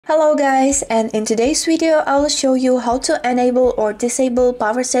Hello guys, and in today's video I will show you how to enable or disable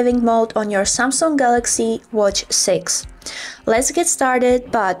power saving mode on your Samsung Galaxy Watch 6. Let's get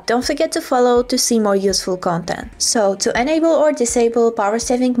started, but don't forget to follow to see more useful content. So to enable or disable power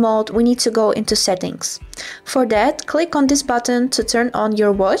saving mode, we need to go into settings. For that, click on this button to turn on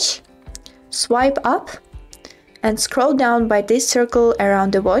your watch, swipe up and scroll down by this circle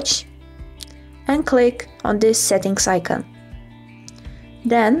around the watch and click on this settings icon.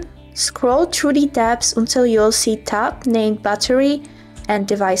 Then scroll through the tabs until you'll see tab named Battery and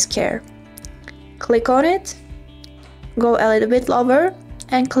Device Care. Click on it, go a little bit lower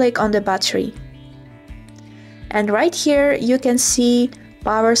and click on the battery. And right here you can see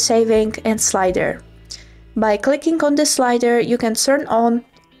power saving and slider. By clicking on the slider you can turn on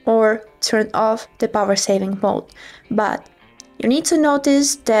or turn off the power saving mode. But you need to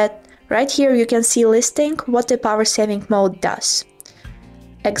notice that right here you can see listing what the power saving mode does.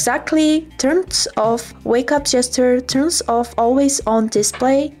 Exactly, turns off wake up gesture, turns off always on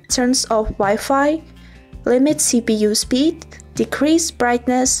display, turns off Wi-Fi, limit CPU speed, decrease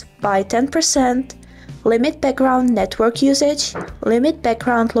brightness by 10%, limit background network usage, limit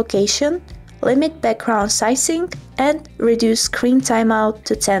background location, limit background sizing, and reduce screen timeout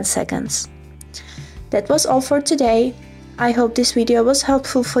to 10 seconds. That was all for today. I hope this video was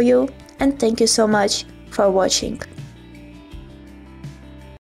helpful for you, and thank you so much for watching.